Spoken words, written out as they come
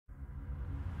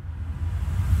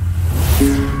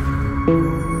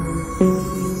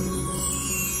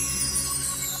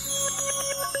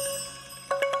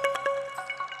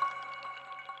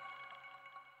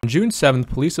June 7th,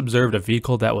 police observed a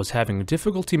vehicle that was having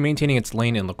difficulty maintaining its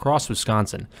lane in La Crosse,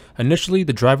 Wisconsin. Initially,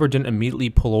 the driver didn't immediately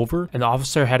pull over, and the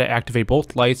officer had to activate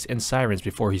both lights and sirens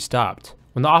before he stopped.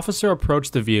 When the officer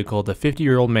approached the vehicle, the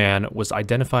 50-year-old man was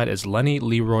identified as Lenny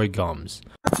Leroy Gumbs.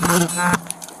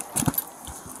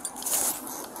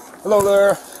 Hello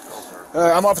there.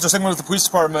 I'm Officer Sigmund with the police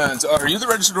department. Are you the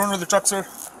registered owner of the truck, sir?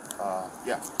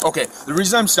 Yeah. Okay. The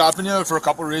reason I'm stopping you for a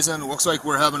couple of reasons. Looks like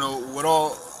we're having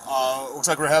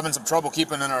some trouble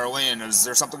keeping in our lane. Is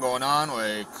there something going on?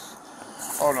 Like,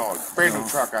 Oh no, brand new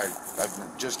truck. I'm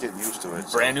just getting used to it.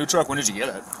 So. Brand new truck. When did you get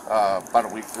it? About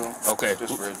a week ago. Okay.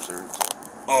 Just registered.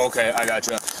 Oh, okay. I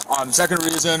gotcha. Second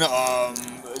reason,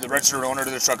 the registered owner to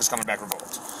the truck is coming back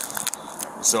revoked.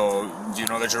 So, do you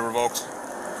know that you're revoked?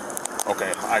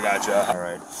 Okay, I gotcha. All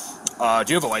right.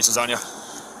 Do you have a license on you?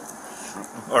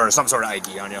 Or some sort of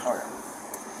ID on you? Oh, yeah.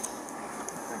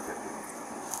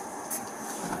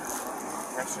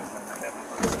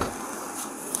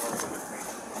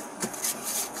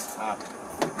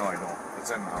 No, I don't.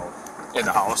 It's in the house. In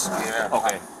the house? Yeah.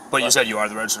 Okay. But you said you are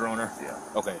the registered owner? Yeah.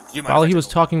 Okay. While he was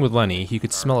talking with Lenny, he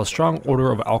could smell a strong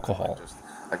odor of alcohol.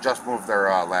 I just moved there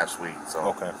last week, so.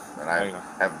 Okay. And I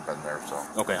haven't been there, so.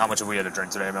 Okay. How much have we had to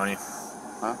drink today, Melanie?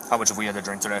 Huh? How much have we had to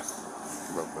drink today?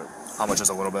 A little bit. How much is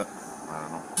a little bit? I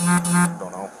don't know.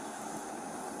 Don't know.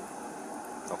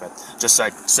 Okay. Just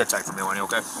sit tight for me, Lenny,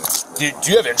 okay? Yeah.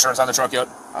 Do you have insurance on the truck yet?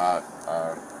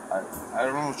 I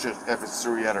don't know if it's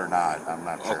through yet or not. I'm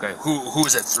not sure. Okay. Who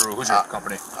is it through? Who's your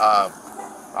company?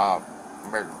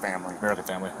 American Family. American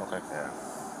Family. Okay. Yeah.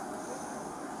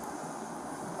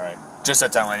 All right. Just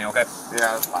sit tight, Lenny, okay?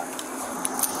 Yeah, that's fine.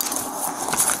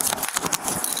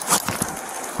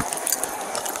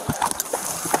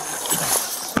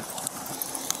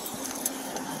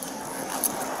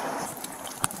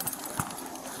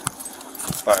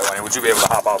 All right, Lenny, would you be able to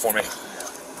hop out for me?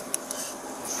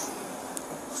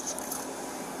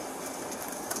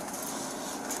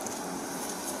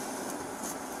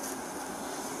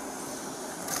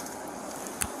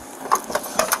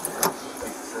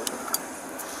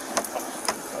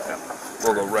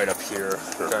 We'll go right up here.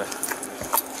 Sure. Okay.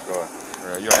 Go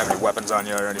ahead. You don't have any weapons on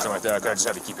you or anything like that? Okay, I just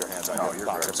have you keep your hands on your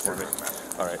pockets for me.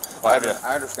 All right. I'll have you.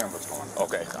 I understand what's going on.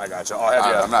 Okay, I got you. I'll have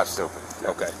you. I'm not stupid.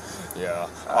 Okay. Yeah.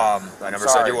 I never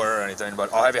said you were or anything,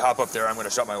 but I'll have you hop up there. I'm going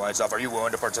to shut my lights off. Are you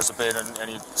willing to participate in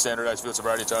any standardized field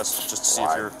sobriety tests just to see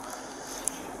if you're...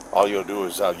 All you'll do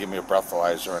is give me a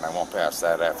breathalyzer, and I won't pass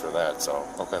that after that. So.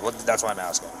 Okay. Well, that's why I'm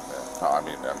asking. No, I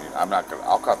mean, I'm not gonna.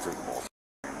 I'll cut through the bullshit.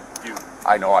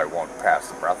 I know I won't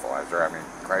pass the breathalyzer. I mean,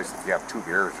 Christ, if you have 2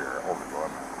 beers, you're over the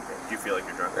limit. Do you feel like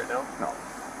you're drunk right now? No.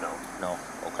 No.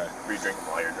 Okay. Were you drinking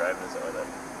while you're driving? Is that why that?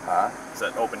 Huh? Is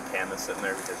that open can that's sitting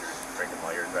there because you're drinking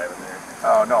while you're driving there?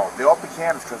 Oh no, the open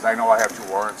can is because I know I have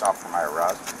 2 warrants out for my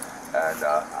arrest, and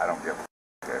I don't give a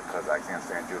because I can't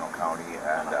stand Juneau County.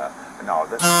 And no,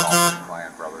 this is all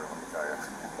planned, brother. Let me tell you.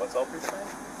 What's all pre-planned?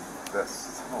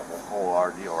 This whole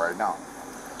ordeal right now.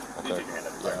 You take your hand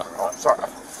up your Oh, sorry.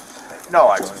 No,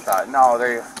 I just thought. No,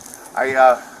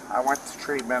 I went to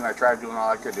treatment. I tried doing all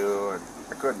I could do, and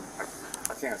I couldn't.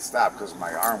 I can't stop because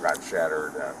my arm got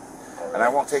shattered, and I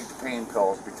won't take the pain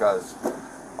pills because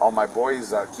all my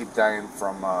boys keep dying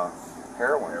from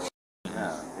heroin.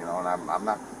 Yeah, you know, and I'm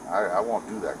not. I won't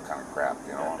do that kind of crap,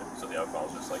 you know. So the alcohol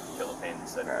is just like kill the pain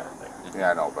instead of anything.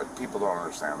 Yeah, I know, but people don't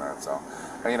understand that. So,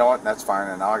 and you know what? That's fine.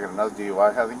 And now I got another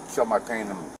DUI. I think kill my pain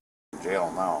in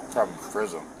jail now, probably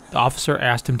prison. The officer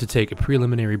asked him to take a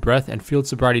preliminary breath and field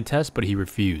sobriety test, but he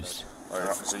refused. All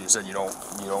right. So you said you don't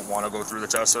want to go through the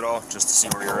test at all, just to see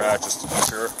where you're at, just to be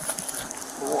sure.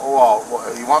 Well,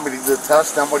 you want me to do the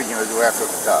test? Then what are you going to do after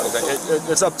the test?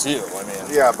 Okay, it's up to you. I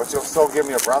mean. Yeah, but you'll still give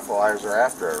me a breathalyzer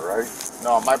after it, right?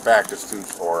 No, my back is too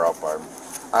sore up.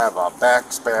 I have a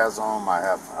back spasm. I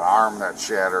have an arm that's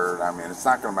shattered. I mean, it's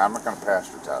not going to. I'm not going to pass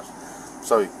your test.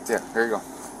 So yeah, here you go.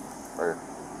 Right here.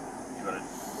 You want to?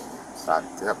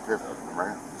 Yep, here.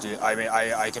 Right here. I mean,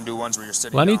 I can do ones where you're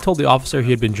sitting Lenny down. told the officer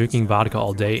he had been drinking vodka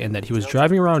all day and that he was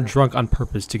driving around drunk on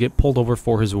purpose to get pulled over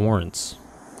for his warrants.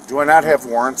 Do I not have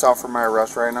warrants out for my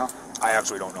arrest right now? I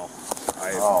actually don't know.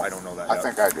 I don't know that yet. I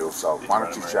think I do, so why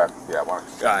don't you check? Yeah, why don't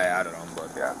you check? I don't know, but...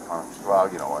 Yeah, well,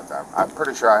 you know what, I'm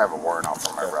pretty sure I have a warrant out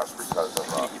for my arrest because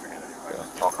of...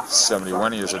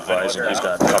 71 is advising he's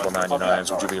got a couple 99s.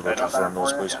 Would you be able to confirm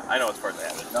those, please? I know it's part of the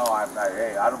habit. No,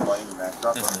 hey, I don't blame you, man.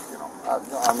 Trust me, you know.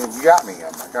 I mean, you got me.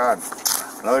 Oh my God,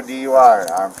 another DUI.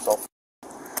 I'm so.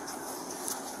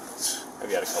 Have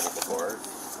you had a couple before?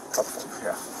 Couple,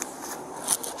 yeah.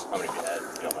 How many have you had?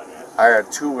 If you don't mind me asking. I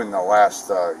had 2 in the last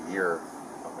year,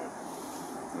 Okay.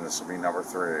 and this will be number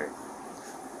 3.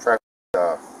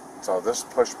 So this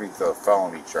pushed me to a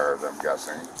felony charge, I'm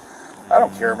guessing. I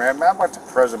don't care, man. I went to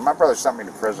prison. My brother sent me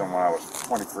to prison when I was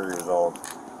 23 years old.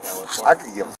 I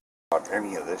could give a about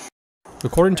any of this shit.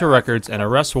 According to records, an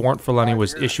arrest warrant for Lenny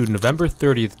was issued November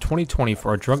 30th, 2020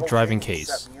 for a drunk driving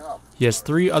case. He has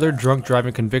 3 other drunk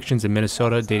driving convictions in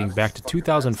Minnesota dating back to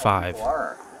 2005.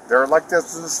 They're like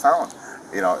this in this town.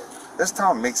 You know, this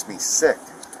town makes me sick.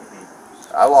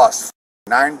 I lost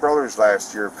 9 brothers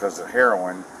last year because of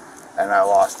heroin, and I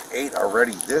lost 8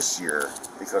 already this year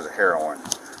because of heroin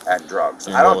and drugs.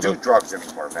 I don't do drugs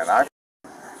anymore, man.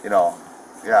 You know,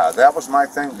 yeah, that was my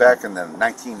thing back in the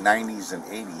 1990s and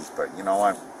 80s, but you know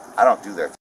what? I don't do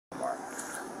that anymore.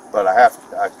 But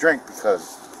I drink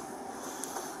because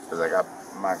I got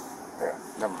my, yeah,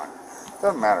 never mind.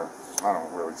 Doesn't matter. I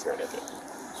don't really care.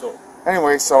 So,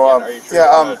 anyway, so, are you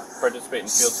sure you participate in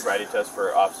field sobriety tests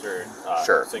for officer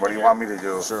sure. signature? What do you want me to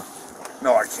do? Sure.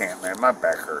 No, I can't, man. My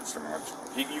back hurts so much.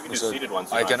 You can do seated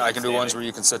ones. I can do ones where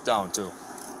you can sit down too.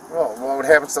 Well, what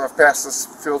happens if I pass this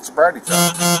field sobriety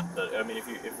test? I mean,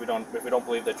 if we don't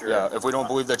believe that you're If we don't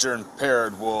believe that you're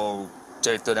impaired, we'll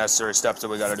take the necessary steps that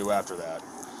we got to do after that.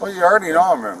 Well, you already know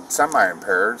I'm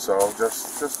semi-impaired, so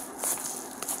just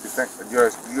you think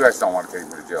you guys don't want to take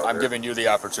me to jail? I'm giving you the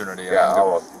opportunity. Yeah. Oh,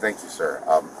 well, thank you, sir.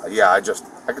 Yeah,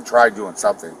 I could try doing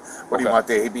something. What do you want,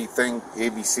 the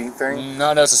ABC thing?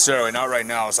 Not necessarily, not right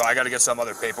now. So I got to get some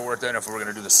other paperwork in if we're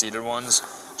gonna do the seated ones,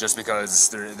 just because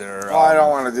they're. Oh, I don't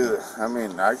want to do that. I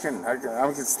mean, I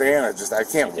can stay in it. Just I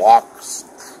can't walk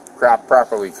crap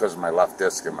properly because of my left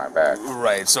disc in my back.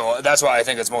 Right. So that's why I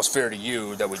think it's most fair to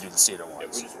you that we do the seated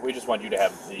ones. We just want you to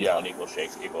have an equal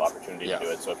opportunity to do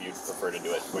it. So if you prefer to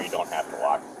do it where you don't have to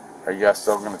walk. Are you guys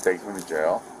still going to take me to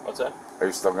jail? What's that? Are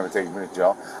you still going to take me to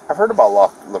jail? I've heard about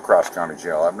La Crosse County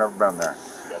Jail. I've never been there.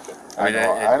 Gotcha.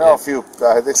 I know a few.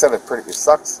 They said it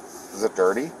sucks. Is it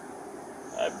dirty?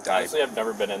 Honestly, I've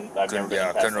never been in. Couldn't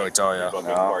really tell you.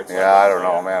 No? Yeah, I don't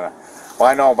know, man. Well,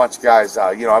 I know a bunch of guys.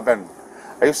 I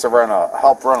used to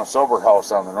help run a sober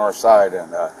house on the north side,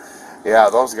 and yeah,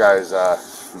 those guys,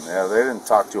 yeah, they didn't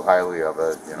talk too highly of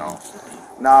it, you know.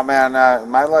 No, man,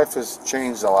 my life has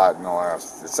changed a lot in the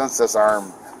last since this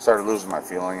arm started losing my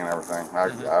feeling and everything.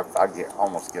 I get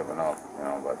almost given up, you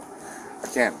know, but I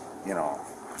can't, you know.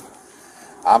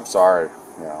 I'm sorry,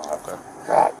 you know.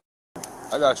 God.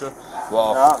 I got you.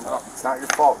 Well, no, it's not your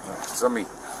fault. It's on me.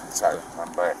 Sorry,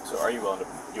 I'm back. So, are you willing to?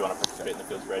 Do you want to participate in the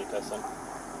field sobriety test then?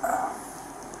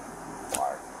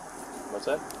 Why? What's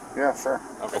that? Yeah, sure.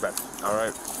 okay. All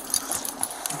right.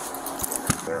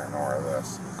 There, nor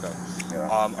this. Okay.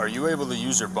 Yeah. Are you able to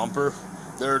use your bumper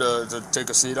there to take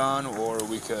a seat on, or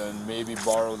we can maybe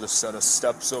borrow the set of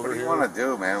steps over here? What do you want to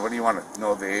do, man? What do you want to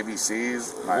know? The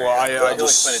ABCs? Well, I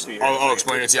just explain it to you. I'll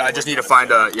explain it to you. I just need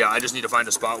to find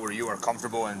a spot where you are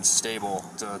comfortable and stable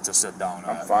to sit down.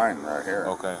 I'm fine right here.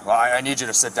 Okay. Well, I need you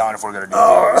to sit down if we're gonna do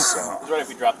this. So. It's right if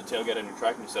you drop the tailgate in your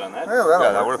truck and you sit on that.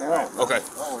 Yeah, that work. Yeah. Okay.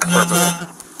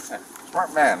 Perfect.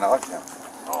 Smart man. I like him.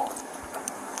 Oh.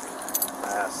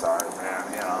 Sorry, man.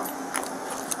 You know.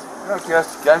 I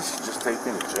guess you guys should just take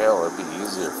me to jail. It'd be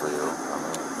easier for you.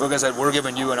 Like I said, we're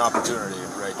giving you an opportunity,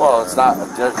 right? Well, it's not.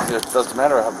 It doesn't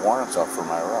matter. I have warrants up for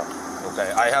my arrest.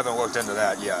 Okay, I haven't looked into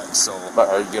that yet, so. But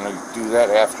are you gonna do that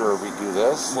after we do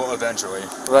this? Well, eventually.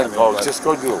 Then just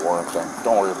go do the warrant thing.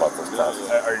 Don't worry about this test.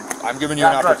 I'm giving you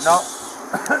an opportunity. No,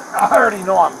 I already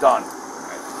know I'm done.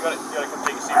 You gotta come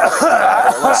take a seat.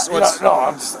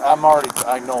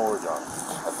 I know we're done.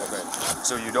 Okay.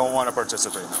 So you don't want to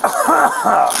participate?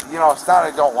 You know, it's not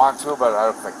I don't want to, but I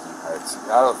don't think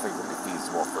it'd be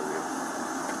feasible for you.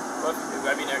 Well,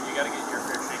 I mean, you gotta get your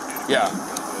fair shake, dude. Yeah,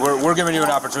 we're giving you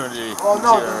an opportunity. Well,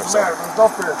 no, it doesn't matter. There's no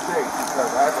fair shake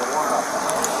because I have a warrant up.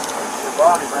 Your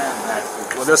body ran that.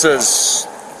 Well,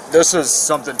 this is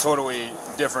something totally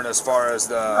different as far as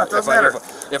the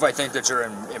if I think that you're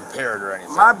impaired or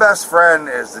anything. My best friend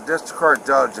is the district court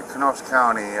judge in Kenosha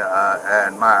County,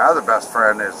 and my other best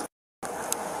friend is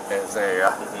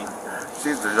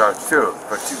she's the judge too,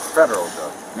 but she's a federal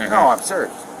judge. Mm-hmm. No, I'm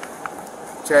serious.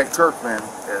 Chad Kirkman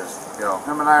is, you know,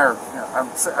 him and I are. You know,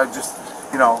 I just,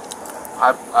 you know,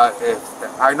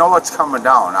 I know what's coming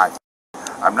down.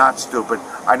 I'm not stupid.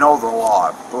 I know the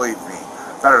law. Believe me,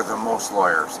 better than most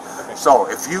lawyers. Okay. So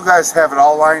if you guys have it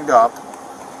all lined up,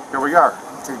 here we are.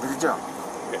 Take me to jail.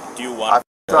 Okay. Do you want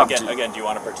again? Do you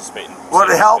want to participate in? Would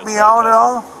it help me out at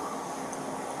all?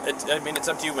 I mean, it's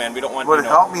up to you, man. We don't want. Would it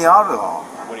help me out at all?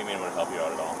 What do you mean? Would it help you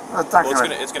out at all? Well,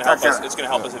 it's gonna help us. It's gonna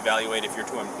help us evaluate if you're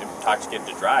too intoxicated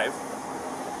to drive.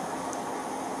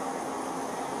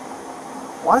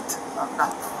 What?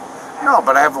 No,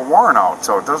 but I have a warrant out,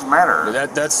 so it doesn't matter.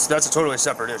 That's a totally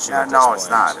separate issue. Yeah, no, it's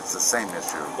not. It's the same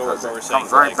issue. But we're It saying,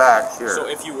 comes right like, back here. So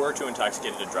if you were too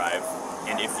intoxicated to drive,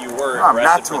 and if you were No, I'm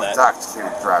not arrested too for that,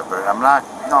 intoxicated to drive, but I'm not.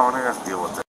 No, I'm not gonna deal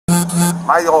with it.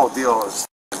 My whole deal is,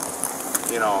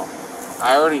 you know,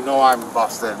 I already know I'm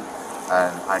busted,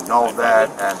 and I know that,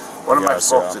 and what am I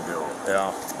supposed to do?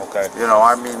 Yeah. Okay. You know,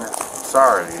 I mean,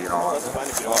 sorry, you know. well, that's fine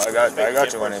if you don't. Well, I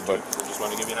got you on it, but we just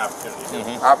want to give you an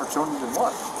opportunity. Opportunity in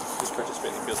what? Just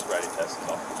participate in the field sobriety test.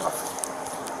 That's all.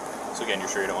 So again, you're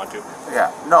sure you don't want to?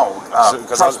 Yeah, no,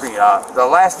 trust me, the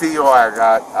last video I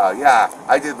got, yeah,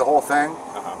 I did the whole thing,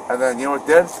 and then you know what it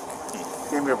did?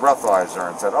 Gave me a breathalyzer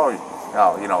and said, oh, you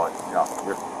know what,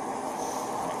 you're...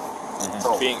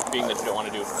 So, Being that you don't want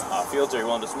to do fields, are you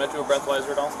willing to submit to a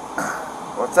breathalyzer at all?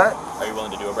 what's that? Are you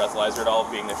willing to do a breathalyzer at all,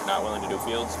 being that you're not willing to do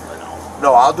fields, or no?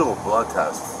 No, I'll do a blood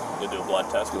test. You'll do a blood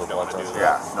test, because you don't want to do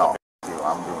Yeah, no,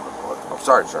 I'm doing a blood test.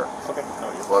 Sorry, sir. Okay, no,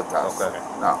 you're Blood test. Okay.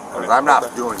 No, because I'm not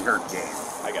doing your game.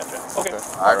 I gotcha. Okay.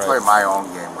 I play my own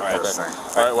game with Alright, this thing.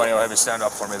 all right. Well, you'll have you stand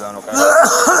up for me then, okay?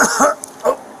 Alright,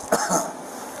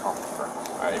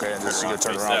 Okay, and this is turn your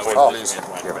turn around, around, face Oh. that way, please.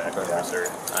 behind your back. Okay. Yes, sir.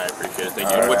 I appreciate it. Thank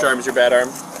you. And which arm is your bad arm?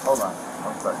 Hold on,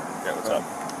 one second. Yeah, what's up?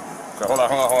 Okay, hold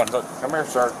on. Come here,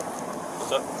 sir.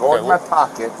 What's up? Go in my well-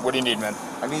 pocket. What do you need, man?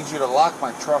 I need you to lock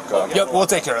my truck up. Yep, we'll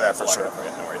take care of that for sure. Okay,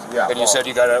 no worries. Yeah. And you said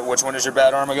you got a, which one is your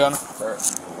bad arm again? They're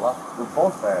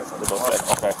both bad. They're both bad.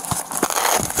 Okay.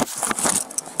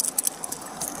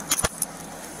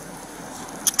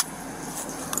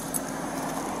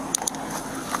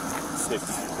 60,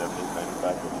 70,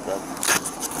 95,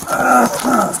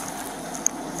 55.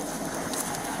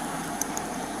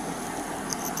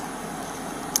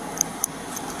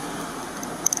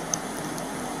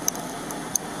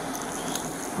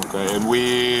 Okay, and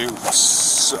where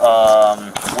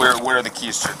are the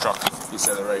keys to your truck? You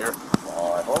said it right here.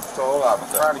 Oh, I hope so. I'm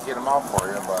trying to get them out for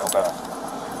you, but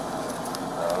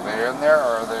are they in there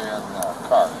or are they in the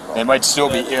car? They might still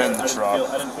be in the I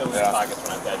truck. didn't feel in the Yeah. pockets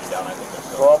when I patted you down. I think they're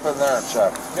still. Go up in there and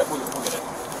check. Yep, we'll get it.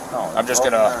 No, I'm just go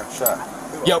up gonna- in there and check.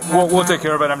 Yep, we'll take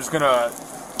care of it. I'm just gonna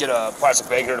get a plastic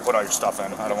bag here to put all your stuff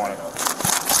in. I don't want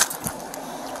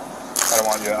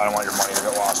your money to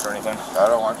get lost or anything. I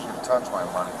don't want you to touch my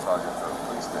money until I get to the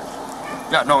police station.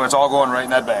 Yeah, no, it's all going right in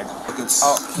that bag. Oh,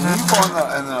 can you go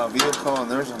in the vehicle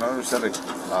and there's another set of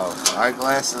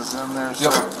eyeglasses in there?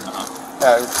 Yep.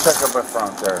 Yeah, check up in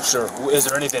front there. Sure. Is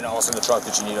there anything else in the truck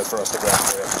that you need for us to grab?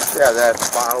 Yeah, that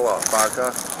bottle of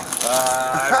vodka. I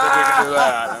don't think we can do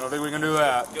that. I don't think we can do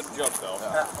that. Good joke, though.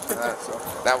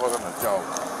 That wasn't a joke.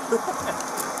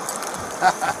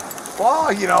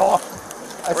 Well, you know,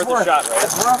 it's Worth a shot, right?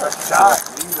 It's worth a shot.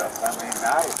 Jesus, I mean,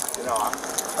 you know,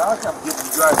 it's not like I'm giving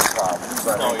you guys problems,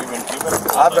 but No, you've been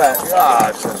I bet, yeah,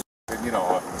 it's just, you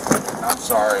know, I'm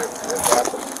sorry if that,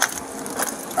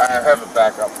 I have a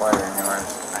backup plan anyway.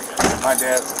 My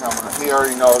dad's coming. He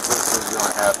already knows this is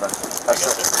going to happen.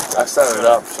 I set it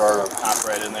up, sort of. Hop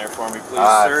right in there for me, please,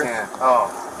 I sir. can't. Oh,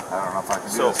 I don't know if I can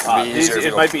do So this.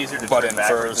 it might be easier to butt turn in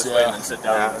backwards first, this way yeah. and then sit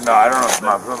down. Yeah, no, I don't know.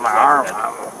 With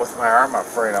my arm, I'm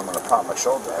afraid I'm going to pop my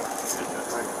shoulder. Okay.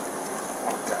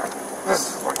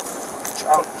 This is like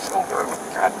shoulder.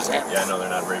 God damn. Yeah, I know they're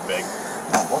not very big.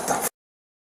 Oh, what the?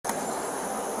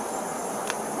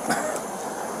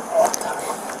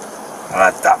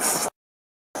 What the?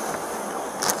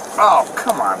 Oh,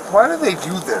 come on. Why do they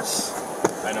do this?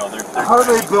 I know they're How do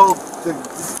they build? They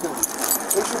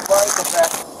should buy the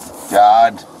back.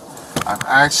 God,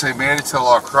 I actually made it to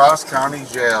La Crosse County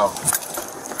Jail.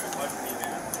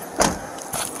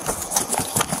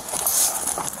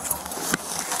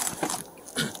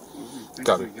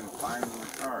 Got it. We can find in the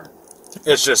car.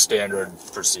 It's just standard No,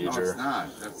 it's procedure. not.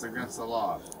 That's against the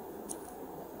law.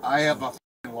 I have a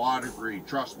f***ing law degree.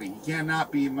 Trust me. He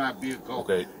cannot be in my vehicle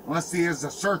Okay. unless he has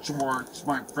a search warrant,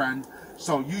 my friend.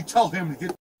 So you tell him to get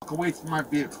the f*** away from my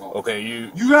vehicle. Okay,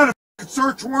 you. You got a f***ing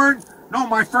search warrant? No,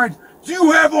 my friend. Do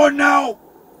you have one now?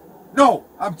 No,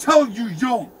 I'm telling you, you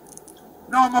don't.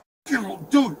 No, I'm a f***ing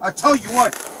dude. I tell you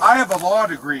what. I have a law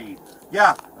degree.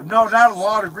 Yeah, no, not a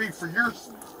law degree for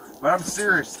yours. But I'm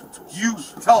serious. You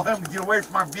tell him to get away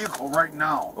from my vehicle right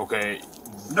now. Okay.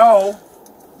 No.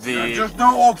 The There's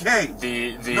no okay.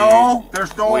 the No,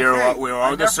 there's no we okay. are I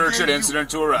on the never search gave and you- incident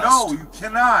to arrest. No, you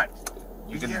cannot.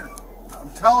 You can. can't. I'm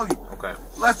telling you. Okay.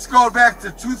 Let's go back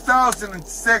to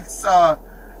 2006.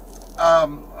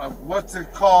 What's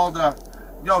it called?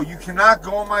 No, you cannot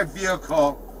go in my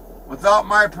vehicle without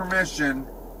my permission.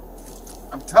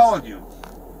 I'm telling you.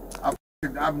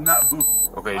 I'm not.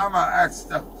 Okay. I'm an ex.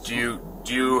 Do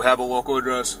you have a local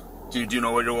address? Do you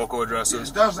know what your local address is?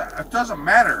 It doesn't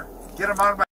matter. Get him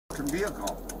out of my fucking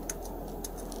vehicle.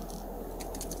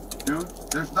 dude.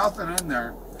 There's nothing in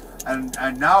there.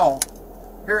 And now,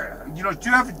 here, you know, do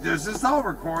you have, is this all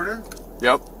recorded?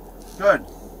 Yep. Good.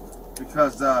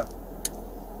 Because, I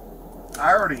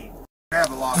already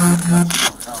have a lawsuit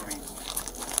against the county.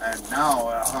 And now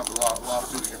I'll have a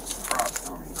lawsuit against the Cross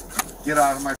County. Get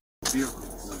out of my vehicle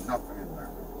because there's nothing in there.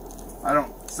 I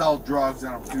don't sell drugs,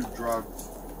 I don't do drugs.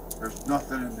 There's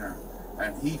nothing in there.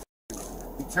 And he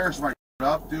tears my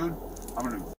up, dude. I'm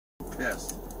gonna be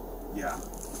pissed. Yeah.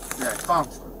 Yeah, I found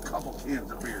a couple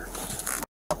cans of beer.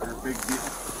 They're a big deal.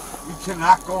 You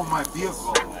cannot go in my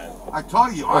vehicle. I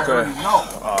told you, I already know.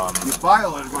 You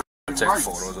violated my Take rights.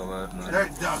 photos of it.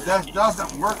 That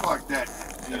doesn't work like that,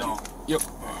 you know. Yep.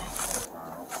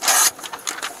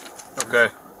 Okay.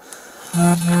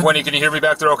 Wendy, can you hear me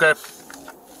back there okay?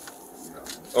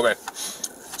 Okay.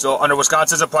 So, under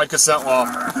Wisconsin's applied consent law,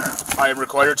 I am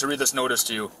required to read this notice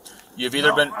to you. You've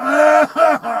either been...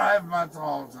 I have mental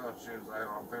health issues.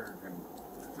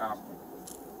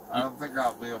 I don't think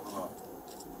I'll be able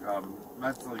to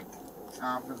mentally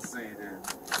compensate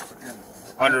it.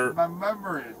 Under... My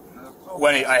memory is...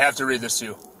 Wendy, I have to read this to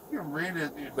you. You can read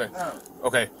it. Okay.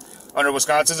 Okay. Under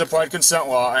Wisconsin's applied consent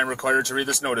law, I am required to read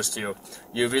this notice to you.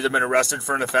 You've either been arrested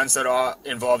for an offense that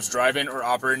involves driving or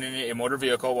operating a motor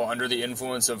vehicle while under the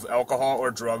influence of alcohol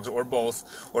or drugs or both,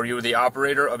 or you are the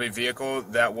operator of a vehicle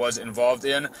that was involved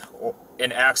in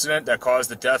an accident that caused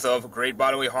the death of great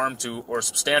bodily harm to or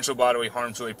substantial bodily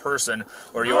harm to a person,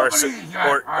 or you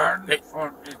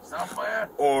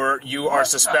are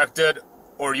suspected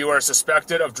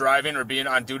of driving or being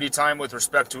on duty time with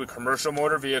respect to a commercial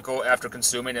motor vehicle after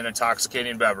consuming an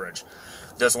intoxicating beverage.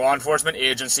 This law enforcement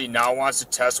agency now wants to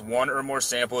test one or more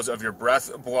samples of your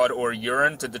breath, blood, or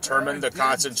urine to determine the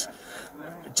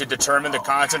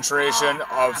concentration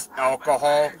of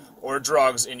alcohol or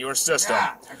drugs in your system.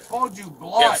 Yeah, I told you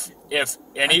blood. If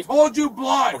any, I told you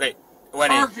blood. Okay,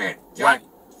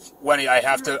 Wendy, I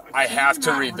have to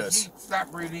read this.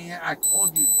 Stop reading it. I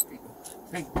told you,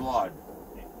 take blood.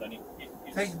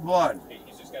 Take blood.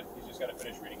 He's just got to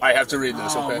finish reading. I have to read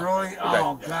this, okay? Oh, really? Okay.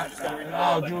 Oh, God.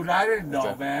 Oh, dude, I didn't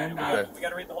know, man. Okay. We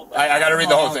got to read the whole thing. I got to read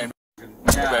the whole thing.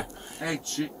 Yeah. Okay. Hey,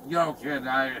 young kid,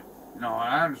 I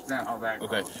understand how that goes.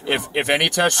 Okay. If any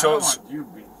test shows...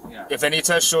 Yeah. If any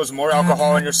test shows more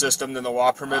alcohol in your system than the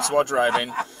law permits while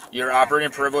driving, your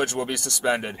operating privilege will be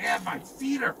suspended. Yeah, my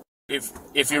feet are... If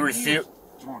you refuse...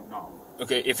 No.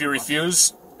 Okay, if you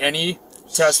refuse any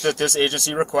test that this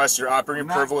agency requests, your operating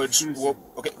privilege will...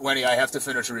 Okay, Wendy, I have to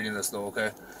finish reading this though,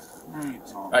 okay?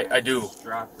 I do.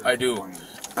 I do.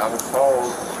 I was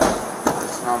told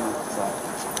this number, so...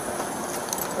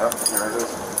 Yep, here it is.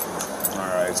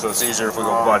 Alright, so it's easier if we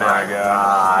go butt in again.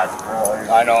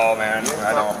 I know, man.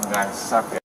 I know.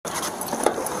 Suck it.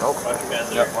 Nope.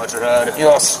 Yep, watch your head.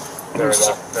 Yes. There we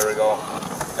go. There we go.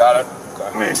 Got it?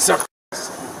 Okay. Man, suck.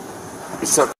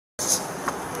 Suck.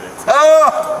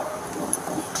 Oh!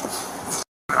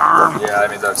 Arm. Yeah, I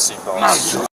mean, that's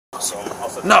seatbelts. So,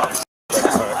 no.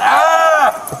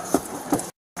 Ah!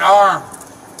 Arm.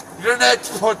 You didn't have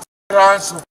to put that on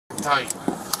so tight.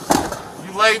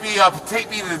 You lay me up, take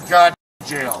me to the goddamn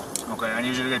jail. Okay, I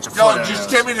need you to get your foot in. No, just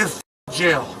get me to the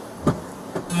jail.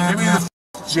 Give me the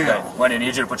jail. Okay, Wendy, I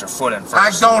need you to put your foot in first.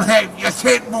 I don't have, you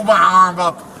can't move my arm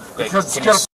up because it's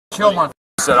gonna kill my...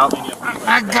 Sit up.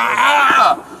 I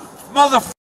got,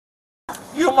 motherfucker.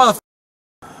 You motherfucker.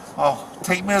 Oh,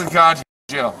 take me to the goddamn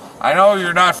jail. I know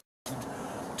you're not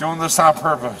doing this on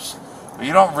purpose, but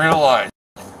you don't realize.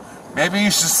 Maybe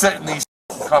you should sit in these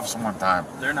cuffs one time.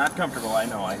 They're not comfortable, I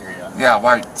know, I hear you. Yeah,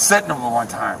 right. Sit in them one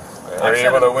time. Are you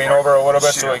able to lean over a little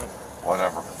bit so we can...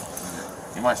 Whatever.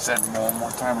 You might sit in them one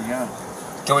more time again.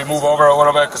 Can we move over a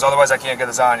little bit? Because otherwise I can't get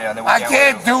this on you. And then we I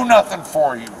can't do nothing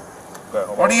for you. Okay,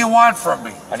 what do you want from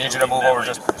me? I need you to move over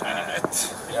just...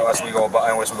 Unless we go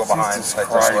behind. Jesus like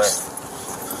Christ. This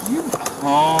way. You...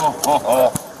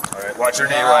 Oh. Alright, watch your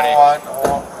knee, Wendy.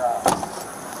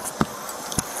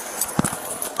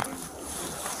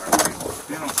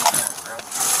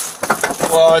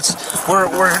 Well,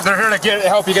 they're here to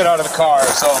help you get out of the car,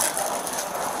 so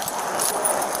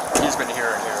he's been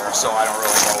here and here, so I don't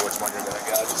really know which one you're gonna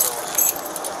get. So.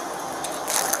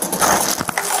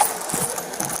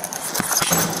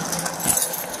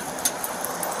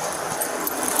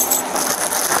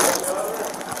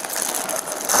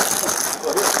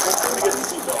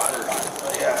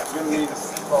 Yeah, it's gonna need a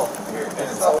seatbelt here.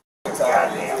 It's so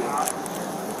goddamn hot.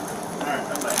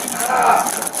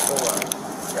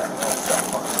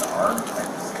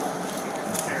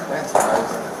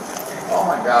 Oh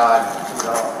my God, you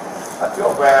know, I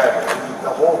feel bad. The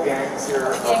whole gang's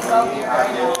here. Come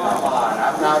on,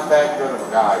 I'm not that good of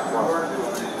a guy.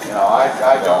 know,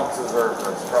 I don't deserve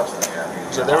this, trust me. I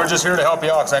mean, So they were just here to help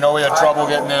you out, because I know we had trouble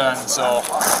getting in, so.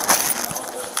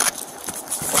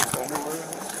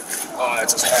 Oh,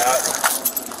 that's his hat.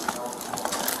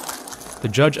 The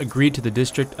judge agreed to the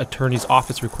district attorney's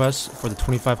office request for the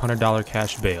 $2,500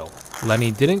 cash bail.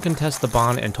 Lenny didn't contest the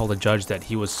bond and told the judge that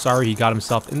he was sorry he got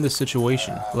himself in this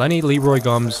situation. Lenny Leroy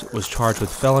Gumbs was charged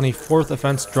with felony 4th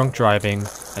offense drunk driving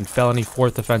and felony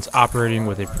 4th offense operating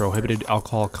with a prohibited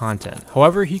alcohol content.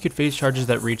 However, he could face charges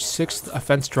that reached 6th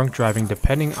offense drunk driving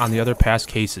depending on the other past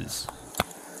cases.